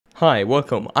Hi,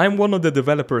 welcome. I'm one of the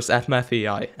developers at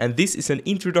Mathi-AI, and this is an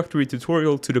introductory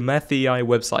tutorial to the Mathi-AI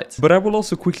website. But I will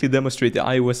also quickly demonstrate the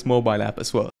iOS mobile app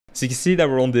as well. So you can see that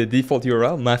we're on the default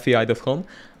URL, mathi.com,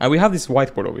 and we have this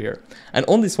whiteboard over here. And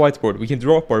on this whiteboard, we can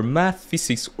draw up our math,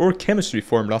 physics, or chemistry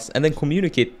formulas and then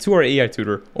communicate to our AI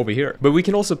tutor over here. But we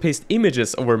can also paste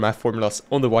images of our math formulas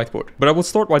on the whiteboard. But I will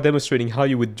start by demonstrating how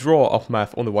you would draw up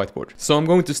math on the whiteboard. So I'm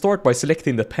going to start by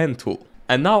selecting the pen tool.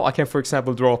 And now I can, for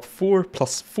example, draw up 4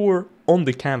 plus 4 on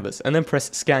the canvas and then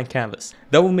press scan canvas.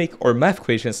 That will make our math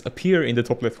equations appear in the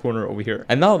top left corner over here.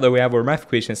 And now that we have our math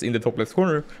equations in the top left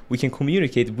corner, we can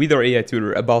communicate with our AI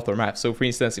tutor about our math. So for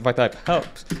instance, if I type help,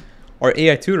 our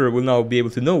AI tutor will now be able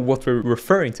to know what we're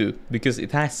referring to because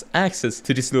it has access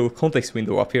to this little context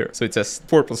window up here. So it says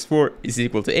 4 plus 4 is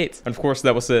equal to 8. And of course,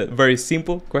 that was a very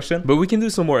simple question, but we can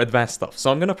do some more advanced stuff.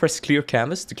 So I'm going to press clear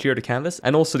canvas to clear the canvas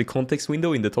and also the context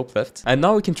window in the top left. And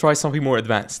now we can try something more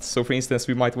advanced. So for instance,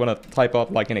 we might want to type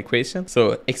out like an equation.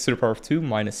 So x to the power of 2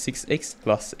 minus 6x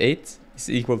plus 8 is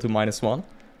equal to minus 1.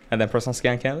 And then press on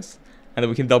scan canvas. And then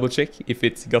we can double check if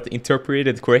it got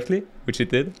interpreted correctly, which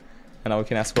it did. And now we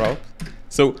can ask for help.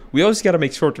 So we always gotta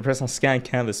make sure to press on scan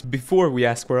canvas before we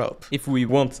ask for help, if we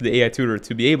want the AI tutor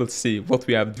to be able to see what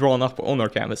we have drawn up on our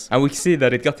canvas. And we can see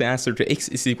that it got the answer to x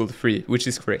is equal to 3, which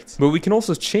is correct. But we can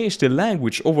also change the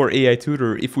language of our AI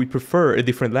tutor if we prefer a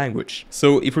different language.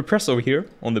 So if we press over here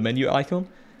on the menu icon,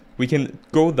 we can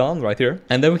go down right here,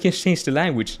 and then we can change the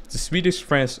language to Swedish,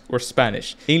 French, or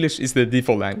Spanish. English is the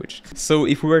default language. So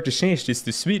if we were to change this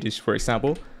to Swedish, for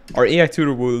example, our AI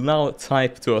tutor will now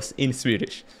type to us in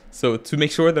Swedish. So to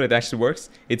make sure that it actually works,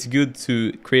 it's good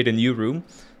to create a new room.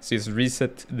 So just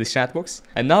reset the chat box.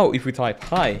 And now if we type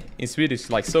hi in Swedish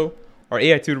like so, our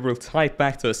AI tutor will type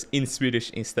back to us in Swedish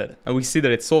instead. And we see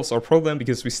that it solves our problem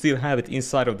because we still have it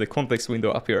inside of the context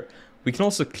window up here. We can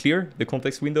also clear the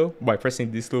context window by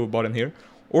pressing this little button here,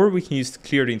 or we can use to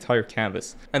clear the entire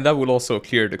canvas, and that will also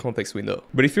clear the context window.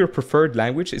 But if your preferred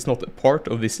language is not a part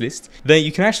of this list, then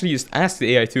you can actually just ask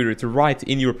the AI tutor to write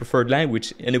in your preferred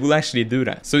language, and it will actually do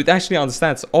that. So it actually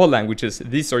understands all languages.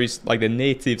 These are just like the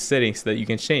native settings that you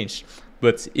can change.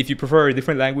 But if you prefer a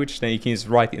different language, then you can just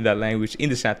write in that language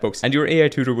in the chat box, and your AI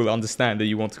tutor will understand that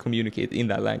you want to communicate in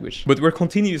that language. But we're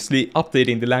continuously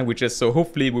updating the languages, so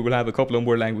hopefully we will have a couple of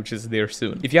more languages there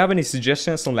soon. If you have any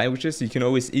suggestions on languages, you can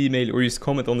always email or just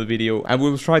comment on the video, and we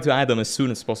will try to add them as soon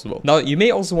as possible. Now, you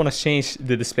may also want to change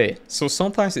the display. So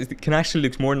sometimes it can actually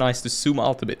look more nice to zoom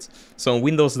out a bit. So on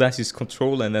Windows, that's just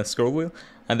Control and then scroll wheel.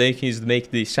 And then you can just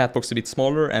make the chat box a bit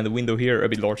smaller and the window here a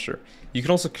bit larger. You can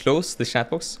also close the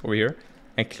chat box over here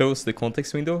and close the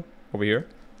context window over here,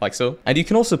 like so. And you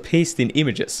can also paste in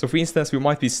images. So for instance, we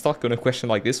might be stuck on a question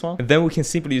like this one, and then we can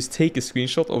simply just take a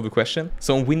screenshot of the question.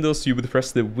 So on Windows, you would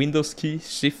press the Windows key,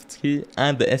 Shift key,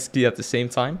 and the S key at the same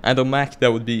time. And on Mac,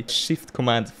 that would be Shift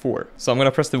Command 4. So I'm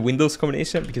gonna press the Windows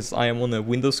combination because I am on a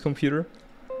Windows computer.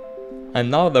 And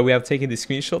now that we have taken the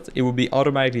screenshot, it will be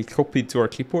automatically copied to our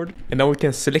clipboard. And now we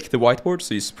can select the whiteboard,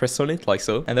 so you just press on it like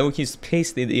so. And then we can just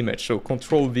paste in the image, so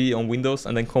Control V on Windows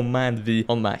and then Command V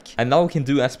on Mac. And now we can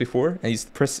do as before and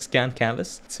just press scan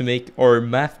canvas to make our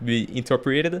math be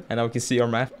interpreted. And now we can see our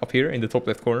math up here in the top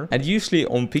left corner. And usually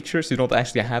on pictures, you don't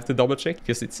actually have to double check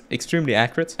because it's extremely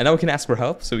accurate. And now we can ask for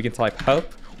help, so we can type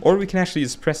help. Or we can actually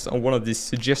just press on one of these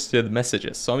suggested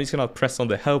messages. So I'm just gonna press on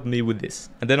the help me with this.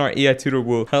 And then our AI tutor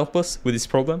will help us with this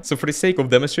problem. So for the sake of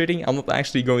demonstrating, I'm not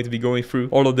actually going to be going through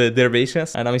all of the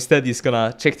derivations, and I'm instead just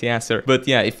gonna check the answer. But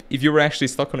yeah, if you were actually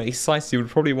stuck on an exercise, you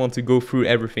would probably want to go through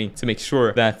everything to make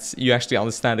sure that you actually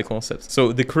understand the concept.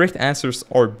 So the correct answers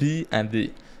are B and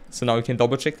D. So now we can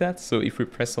double check that. So if we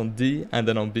press on D and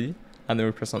then on B, and then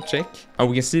we press on check, and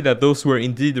we can see that those were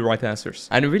indeed the right answers.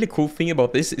 And a really cool thing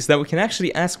about this is that we can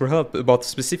actually ask for help about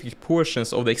specific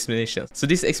portions of the explanation. So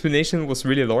this explanation was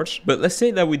really large, but let's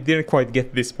say that we didn't quite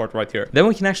get this part right here. Then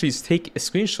we can actually just take a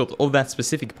screenshot of that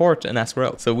specific part and ask for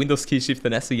help. So Windows key, Shift,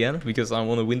 and S again, because I'm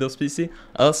on a Windows PC.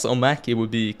 Else on Mac, it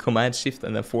would be Command, Shift,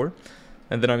 and then 4.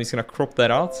 And then I'm just gonna crop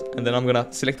that out, and then I'm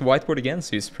gonna select the whiteboard again,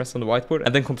 so you just press on the whiteboard,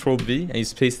 and then Control V, and you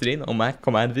just paste it in on Mac,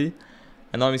 Command V.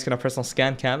 And now I'm just gonna press on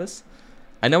scan canvas.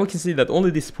 And now we can see that only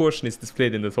this portion is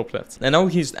displayed in the top left. And now we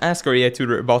can just ask our AI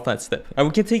tutor about that step. And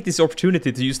we can take this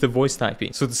opportunity to use the voice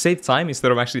typing. So to save time,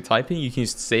 instead of actually typing, you can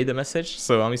just say the message.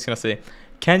 So I'm just gonna say,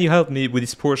 can you help me with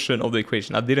this portion of the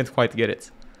equation? I didn't quite get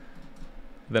it.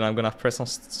 Then I'm gonna press on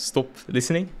stop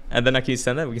listening. And then I can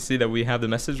send that. We can see that we have the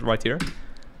message right here.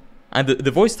 And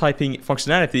the voice typing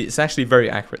functionality is actually very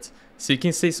accurate. So you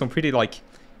can say some pretty, like,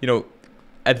 you know,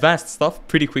 advanced stuff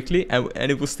pretty quickly,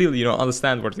 and it will still, you know,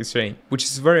 understand what it's saying, which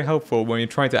is very helpful when you're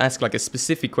trying to ask like a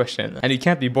specific question and you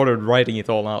can't be bothered writing it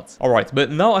all out. Alright,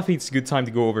 but now I think it's a good time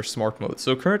to go over smart mode.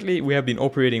 So currently we have been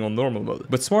operating on normal mode,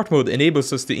 but smart mode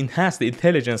enables us to enhance the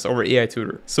intelligence of our AI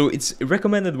tutor. So it's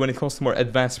recommended when it comes to more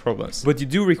advanced problems, but you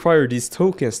do require these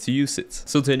tokens to use it.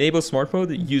 So to enable smart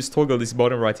mode, use toggle this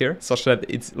button right here such that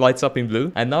it lights up in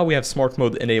blue, and now we have smart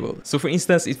mode enabled. So for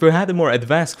instance, if we had a more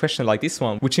advanced question like this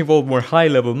one, which involved more high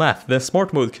level math, then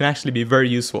smart mode can actually be very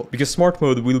useful, because smart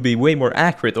mode will be way more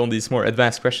accurate on these more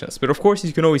advanced questions. But of course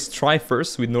you can always try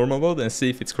first with normal mode and see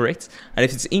if it's correct, and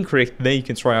if it's incorrect then you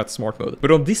can try out smart mode.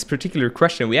 But on this particular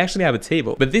question we actually have a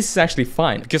table, but this is actually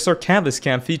fine because our canvas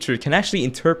cam feature can actually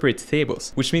interpret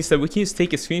tables, which means that we can just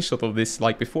take a screenshot of this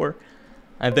like before,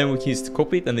 and then we can just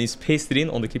copy it and then just paste it in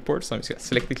on the clipboard. So I'm just gonna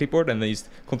select the clipboard and then just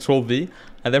Control V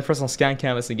and then press on scan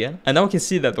canvas again, and now we can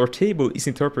see that our table is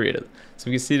interpreted. So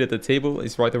we can see that the table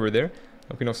is right over there.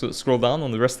 We can also scroll down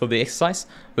on the rest of the exercise.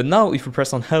 But now if we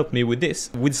press on help me with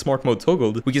this, with smart mode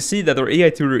toggled, we can see that our AI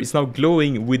tutor is now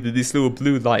glowing with this little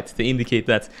blue light to indicate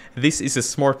that this is a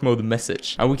smart mode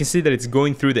message. And we can see that it's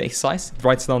going through the exercise. It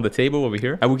writes down the table over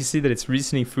here, and we can see that it's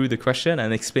reasoning through the question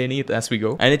and explaining it as we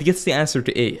go, and it gets the answer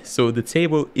to A. So the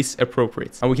table is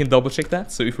appropriate, and we can double check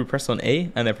that. So if we press on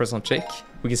A and then press on check,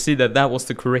 we can see that that was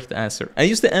the correct answer. And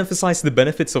just to emphasize the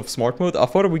benefits of smart mode, I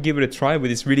thought I would give it a try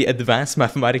with this really advanced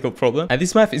mathematical problem. And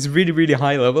this math is really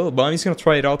high level, but I'm just gonna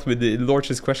try it out with the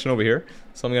largest question over here.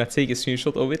 So I'm gonna take a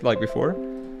screenshot of it like before,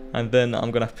 and then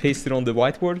I'm gonna paste it on the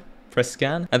whiteboard, press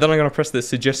scan, and then I'm gonna press the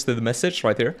suggested message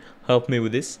right here. Help me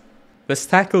with this. Let's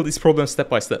tackle this problem step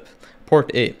by step.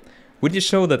 Part A. Would you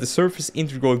show that the surface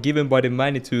integral given by the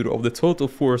magnitude of the total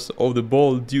force of the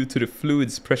ball due to the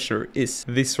fluid's pressure is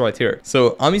this right here?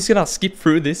 So I'm just gonna skip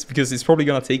through this because it's probably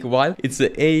gonna take a while. It's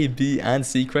the A, B, and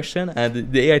C question,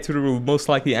 and the AI tutor will most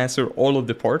likely answer all of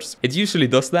the parts. It usually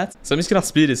does that, so I'm just gonna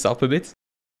speed this up a bit.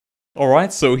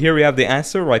 Alright, so here we have the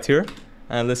answer right here,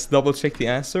 and let's double check the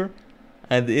answer.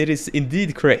 And it is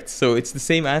indeed correct. So it's the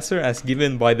same answer as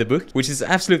given by the book, which is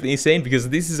absolutely insane because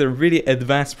this is a really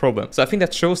advanced problem. So I think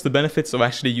that shows the benefits of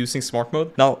actually using smart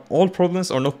mode. Now, all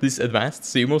problems are not this advanced,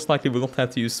 so you most likely will not have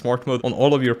to use smart mode on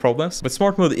all of your problems, but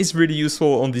smart mode is really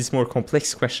useful on these more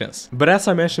complex questions. But as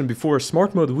I mentioned before,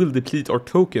 smart mode will deplete our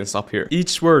tokens up here.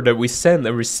 Each word that we send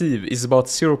and receive is about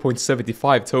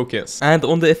 0.75 tokens. And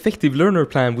on the effective learner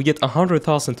plan, we get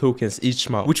 100,000 tokens each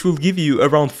month, which will give you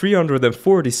around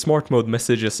 340 smart mode messages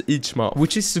each month,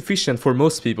 which is sufficient for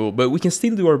most people, but we can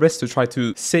still do our best to try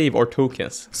to save our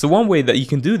tokens. So one way that you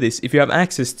can do this, if you have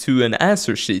access to an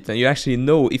answer sheet and you actually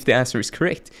know if the answer is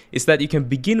correct, is that you can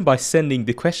begin by sending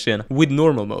the question with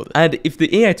normal mode. And if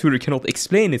the AI tutor cannot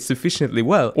explain it sufficiently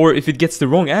well, or if it gets the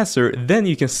wrong answer, then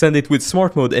you can send it with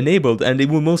smart mode enabled and it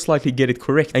will most likely get it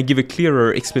correct and give a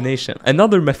clearer explanation.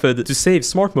 Another method to save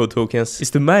smart mode tokens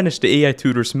is to manage the AI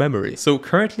tutor's memory. So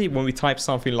currently when we type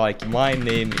something like my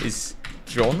name is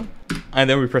John, and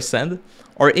then we press send,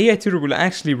 our AI tutor will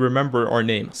actually remember our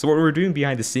name. So what we're doing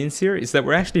behind the scenes here is that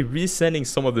we're actually resending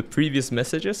some of the previous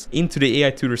messages into the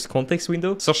AI tutor's context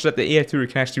window, such that the AI tutor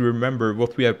can actually remember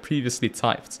what we have previously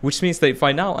typed. Which means that if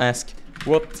I now ask,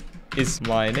 what is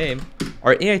my name,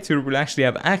 our AI tutor will actually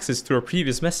have access to our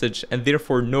previous message and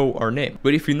therefore know our name.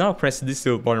 But if we now press this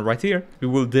little button right here, we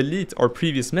will delete our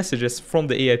previous messages from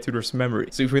the AI tutor's memory.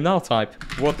 So if we now type,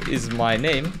 what is my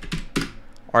name,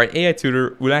 our AI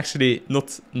tutor will actually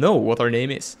not know what our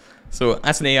name is. So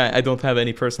as an AI, I don't have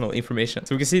any personal information.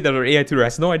 So we can see that our AI tutor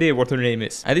has no idea what our name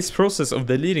is. And this process of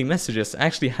deleting messages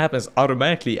actually happens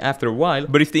automatically after a while.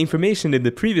 But if the information in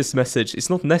the previous message is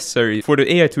not necessary for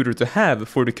the AI tutor to have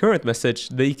for the current message,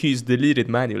 they can use delete it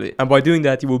manually. And by doing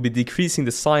that, you will be decreasing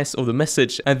the size of the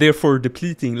message and therefore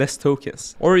depleting less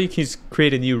tokens. Or you can just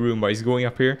create a new room by just going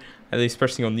up here and then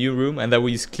pressing on new room, and that will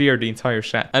just clear the entire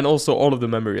chat and also all of the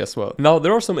memory as well. Now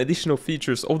there are some additional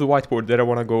features of the whiteboard that I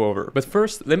want to go over, but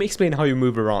first let me explain how you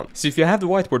move around. So if you have the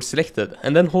whiteboard selected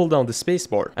and then hold down the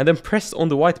spacebar and then press on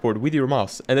the whiteboard with your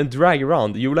mouse and then drag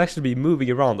around, you will actually be moving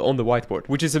around on the whiteboard,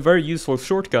 which is a very useful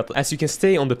shortcut as you can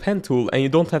stay on the pen tool and you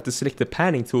don't have to select the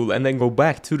panning tool and then go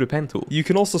back to the pen tool. You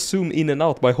can also zoom in and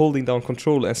out by holding down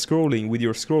control and scrolling with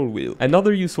your scroll wheel.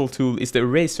 Another useful tool is the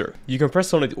eraser. You can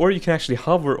press on it, or you can actually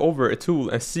hover over a tool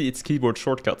and see its keyboard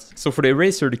shortcuts. So for the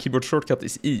eraser, the keyboard shortcut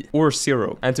is E or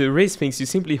 0. And to erase things, you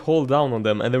simply hold down on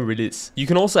them and then release. You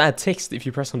can also add text if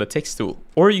you press on the text tool.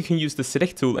 Or you can use the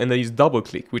select tool and then use double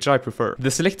click, which I prefer. The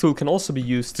select tool can also be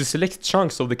used to select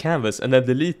chunks of the canvas and then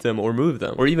delete them or move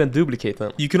them, or even duplicate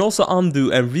them. You can also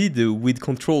undo and redo with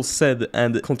Ctrl Z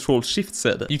and Ctrl Shift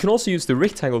Z. You can also use the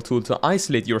rectangle tool to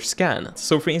isolate your scan.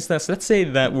 So for instance, let's say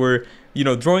that we're you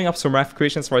know, drawing up some math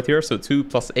equations right here. So 2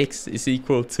 plus x is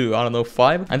equal to, I don't know,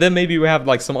 5. And then maybe we have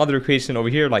like some other equation over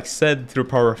here, like z to the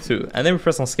power of 2. And then we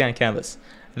press on scan canvas.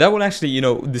 That will actually, you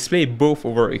know, display both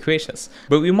of our equations.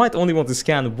 But we might only want to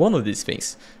scan one of these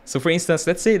things. So for instance,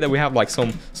 let's say that we have like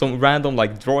some random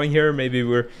like drawing here. Maybe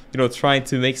we're, you know, trying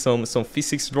to make some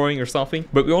physics drawing or something.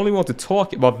 But we only want to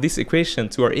talk about this equation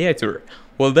to our AI tutor.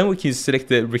 Well, then we can select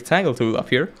the rectangle tool up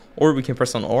here, or we can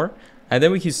press on R. And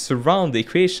then we can surround the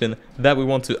equation that we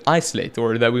want to isolate,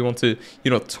 or that we want to,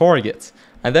 you know, target.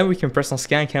 And then we can press on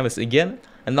scan canvas again.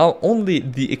 And now only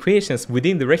the equations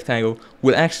within the rectangle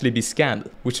will actually be scanned,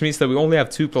 which means that we only have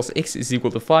 2 plus x is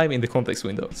equal to 5 in the context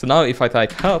window. So now if I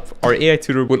type help, our AI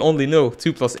tutor will only know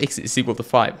 2 plus x is equal to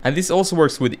 5. And this also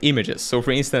works with images. So for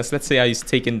instance, let's say I just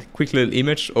take a quick little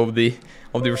image of the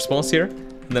response here,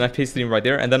 and then I paste it in right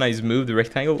there, and then I just move the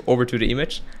rectangle over to the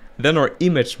image. Then our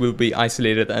image will be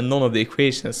isolated and none of the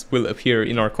equations will appear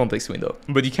in our context window.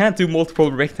 But you can't do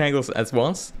multiple rectangles at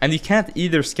once, and you can't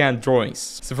either scan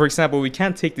drawings. So for example, we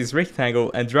can't take this rectangle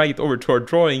and drag it over to our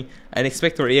drawing and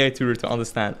expect our AI tutor to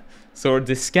understand. So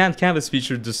the scan canvas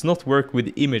feature does not work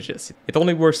with images. It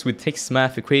only works with text,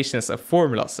 math, equations, and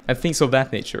formulas, and things of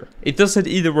that nature. It doesn't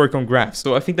either work on graphs,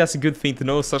 so I think that's a good thing to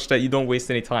know, such that you don't waste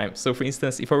any time. So for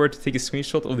instance, if I were to take a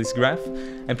screenshot of this graph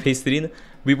and paste it in,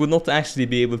 we would not actually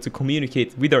be able to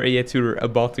communicate with our AI tutor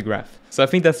about the graph. So I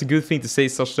think that's a good thing to say,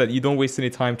 such that you don't waste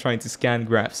any time trying to scan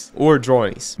graphs or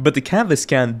drawings. But the canvas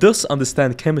scan does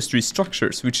understand chemistry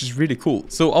structures, which is really cool.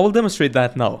 So I will demonstrate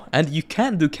that now. And you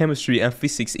can do chemistry and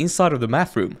physics inside of the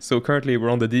math room. So currently we're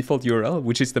on the default URL,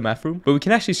 which is the math room, but we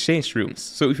can actually change rooms.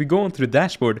 So if we go onto the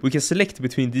dashboard, we can select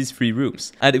between these 3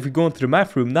 rooms. And if we go into the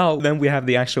math room now, then we have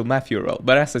the actual math URL.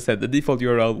 But as I said, the default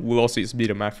URL will also just be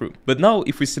the math room. But now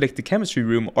if we select the chemistry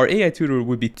room, our AI tutor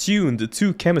will be tuned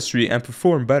to chemistry and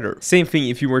perform better. Same thing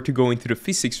if you were to go into the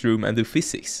physics room and do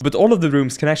physics. But all of the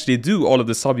rooms can actually do all of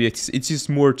the subjects, it's just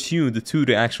more tuned to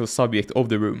the actual subject of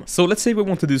the room. So let's say we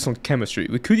want to do some chemistry.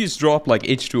 We could just draw up like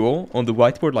H2O on the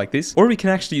whiteboard like this, or we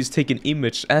can actually just take an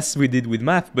image as we did with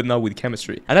math, but now with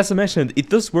chemistry. And as I mentioned, it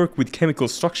does work with chemical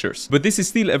structures, but this is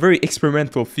still a very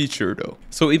experimental feature though.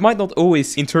 So it might not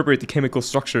always interpret the chemical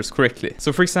structures correctly.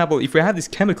 So for example, if we have this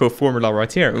chemical formula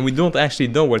right here and we don't actually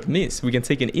know what it means, we can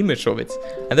take an image of it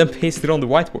and then paste it on the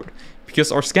whiteboard,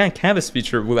 because our scan canvas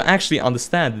feature will actually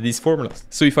understand these formulas.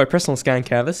 So if I press on scan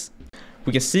canvas,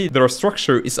 we can see that our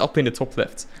structure is up in the top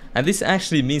left, and this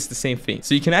actually means the same thing.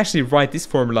 So you can actually write this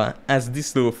formula as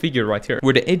this little figure right here,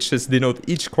 where the edges denote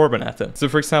each carbon atom. So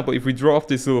for example, if we draw up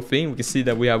this little thing, we can see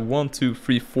that we have 1, 2,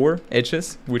 3, 4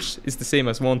 edges, which is the same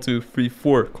as 1, 2, 3,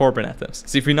 4 carbon atoms.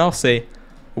 So if we now say,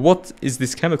 what is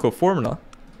this chemical formula?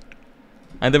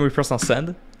 And then we press on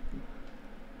send,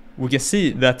 we can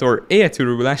see that our AI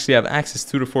tutor will actually have access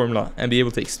to the formula and be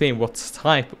able to explain what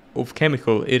type of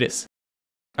chemical it is.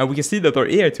 And we can see that our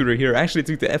AI tutor here actually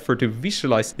took the effort to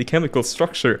visualize the chemical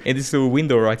structure in this little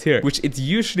window right here, which it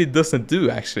usually doesn't do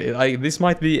actually. Like, this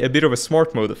might be a bit of a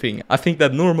smart mode thing. I think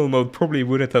that normal mode probably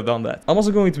wouldn't have done that. I'm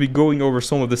also going to be going over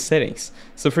some of the settings.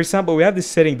 So for example, we have this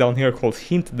setting down here called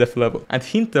hint depth level. And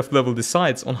hint depth level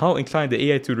decides on how inclined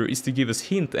the AI tutor is to give us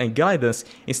hint and guidance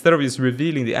instead of just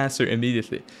revealing the answer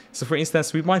immediately. So for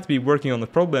instance, we might be working on a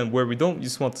problem where we don't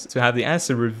just want to have the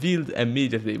answer revealed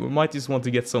immediately. We might just want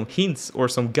to get some hints or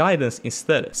some guidance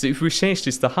instead. So if we change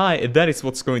this to high, that is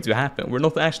what's going to happen. We're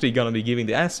not actually going to be giving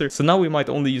the answer. So now we might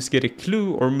only just get a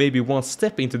clue or maybe one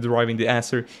step into deriving the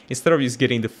answer instead of just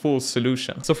getting the full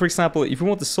solution. So for example, if we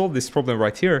want to solve this problem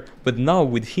right here, but now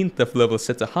with hint depth level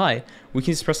set to high, we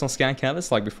can just press on scan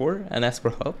canvas like before and ask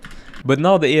for help. But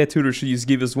now the AI tutor should just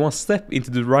give us one step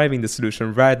into deriving the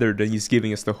solution rather than just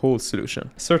giving us the whole solution.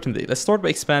 Certainly, let's start by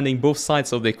expanding both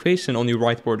sides of the equation on your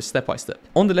whiteboard step by step.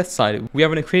 On the left side, we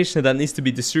have an equation that needs to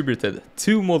be distributed.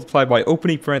 2 multiplied by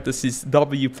opening parentheses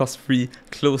w plus 3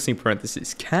 closing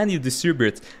parentheses. Can you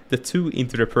distribute the 2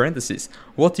 into the parentheses?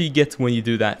 What do you get when you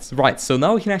do that? Right, so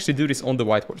now we can actually do this on the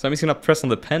whiteboard. So I'm just going to press on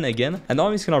the pen again, and now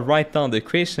I'm just going to write down the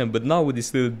equation, but now with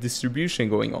this little distribution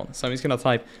going on. So I'm just going to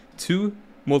type 2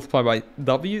 multiplied by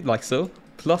w, like so,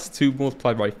 plus 2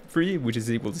 multiplied by 3, which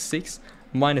is equal to 6,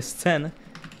 minus 10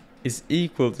 is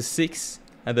equal to 6,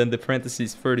 and then the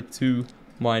parentheses 32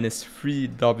 minus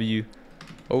 3w,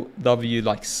 w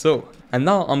like so. And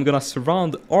now I'm gonna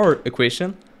surround our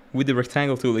equation with the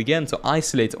rectangle tool again to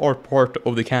isolate our part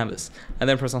of the canvas, and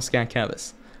then press on scan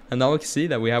canvas. And now we can see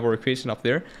that we have our equation up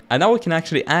there, and now we can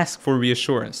actually ask for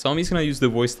reassurance. So I'm just gonna use the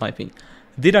voice typing.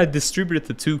 Did I distribute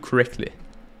the 2 correctly?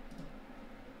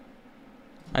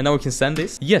 And now we can send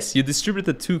this. Yes, you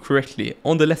distributed 2 correctly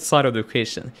on the left side of the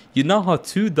equation. You now have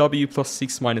 2w plus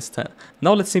 6 minus 10.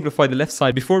 Now let's simplify the left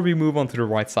side before we move on to the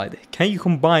right side. Can you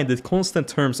combine the constant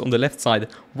terms on the left side?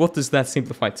 What does that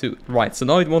simplify to? Right, so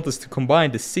now it wants us to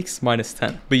combine the 6 minus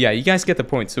 10. But yeah, you guys get the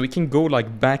point. So we can go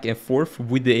like back and forth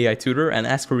with the AI tutor and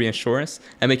ask for reassurance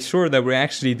and make sure that we're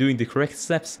actually doing the correct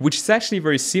steps, which is actually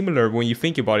very similar when you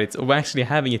think about it of actually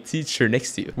having a teacher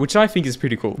next to you, which I think is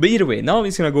pretty cool. But either way, now I'm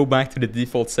just gonna go back to the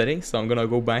default settings. So I'm gonna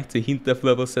go back to hint depth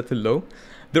level set to low.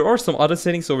 There are some other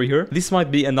settings over here. This might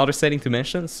be another setting to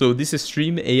mention. So this is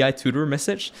stream AI tutor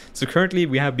message. So currently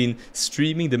we have been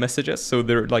streaming the messages. So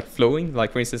they're like flowing.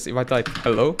 Like for instance, if I type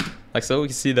hello, like so, we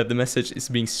can see that the message is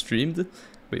being streamed.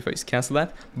 Wait, if I just cancel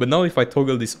that. But now if I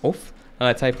toggle this off and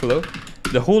I type hello,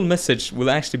 the whole message will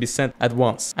actually be sent at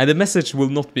once. And the message will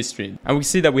not be streamed. And we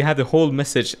see that we have the whole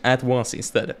message at once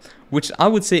instead. Which I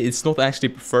would say it's not actually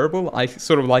preferable. I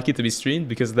sort of like it to be streamed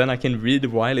because then I can read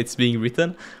while it's being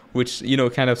written, which, you know,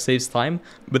 kind of saves time.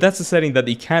 But that's a setting that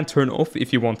you can turn off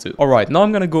if you want to. Alright, now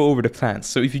I'm gonna go over the plans.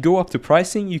 So if you go up to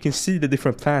pricing, you can see the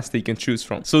different plans that you can choose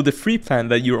from. So the free plan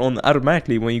that you're on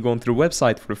automatically when you go onto the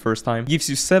website for the first time gives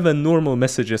you 7 normal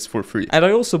messages for free. And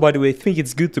I also, by the way, think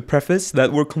it's good to preface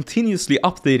that we're continuously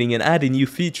updating and adding new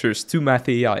features to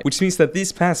Mathi-AI, which means that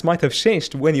these plans might have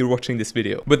changed when you're watching this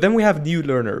video. But then we have New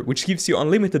Learner, which gives you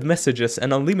unlimited messages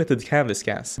and unlimited canvas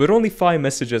scans, but only 5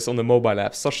 messages on the mobile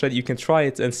app, such that you can try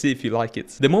it and see if you like it.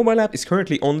 The mobile app is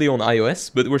currently only on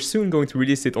iOS, but we're soon going to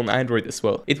release it on Android as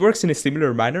well. It works in a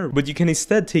similar manner, but you can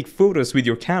instead take photos with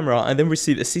your camera and then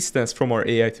receive assistance from our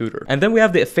AI tutor. And then we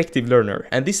have the Effective Learner,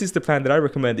 and this is the plan that I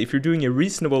recommend if you're doing a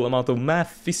reasonable amount of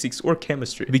math, physics or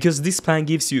chemistry, because this plan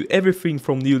gives you everything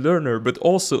from New Learner, but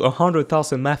also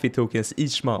 100,000 Mathi tokens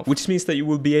each month, which means that you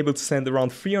will be able to send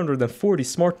around 340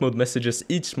 Smartmode messages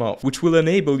each month, which will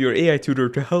enable your AI tutor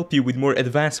to help you with more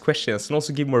advanced questions and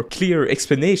also give more clear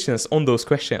explanations on those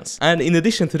questions. And in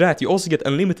addition to that, you also get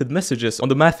unlimited messages on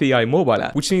the Mathi-AI mobile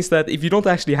app, which means that if you don't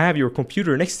actually have your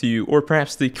computer next to you, or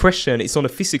perhaps the question is on a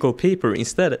physical paper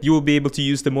instead, you will be able to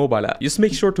use the mobile app. Just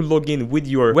make sure to log in with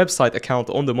your website account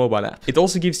on the mobile app. It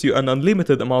also gives you an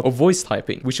unlimited amount of voice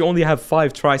typing, which you only have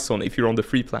 5 tries on if you're on the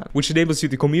free plan, which enables you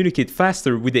to communicate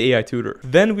faster with the AI tutor.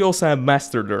 Then we also have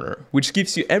Master Learner, which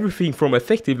gives you everything from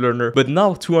Effective Learner, but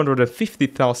now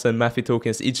 250,000 Mathi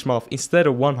tokens each month instead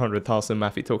of 100,000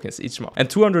 Mathi tokens each month. And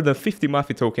 250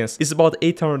 Mathi tokens is about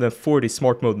 840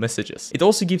 smart mode messages. It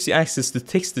also gives you access to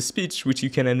text-to-speech, which you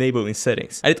can enable in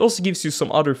settings. And it also gives you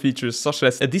some other features, such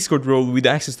as a Discord role with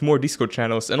access to more Discord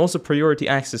channels and also priority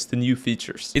access to new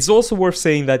features. It's also worth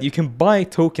saying that you can buy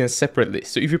tokens separately.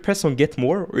 So if you press on Get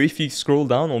More, or if you scroll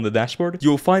down on the dashboard,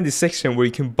 you'll find this section where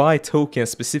you can buy tokens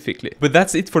specifically. But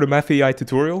that's it for the Mathi-AI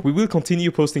tutorial. We will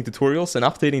continue posting tutorials and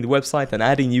updating the website and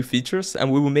adding new features,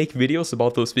 and we will make videos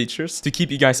about those features to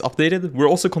keep you guys updated. We're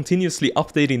also continuously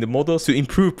updating the models to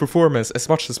improve performance as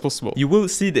much as possible. You will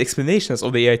see the explanations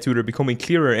of the AI tutor becoming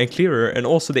clearer and clearer, and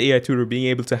also the AI tutor being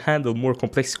able to handle more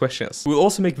complex questions. We'll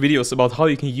also make videos about how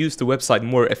you can use the website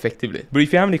more effectively. But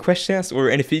if you have any questions or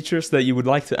any features that you would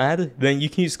like to add, then you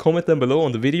can just comment them below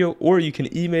on the video, or you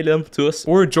can email them to us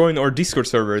or join our Discord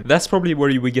server. That's probably where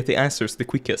you will get the answers the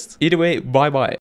quickest. Either way, bye bye.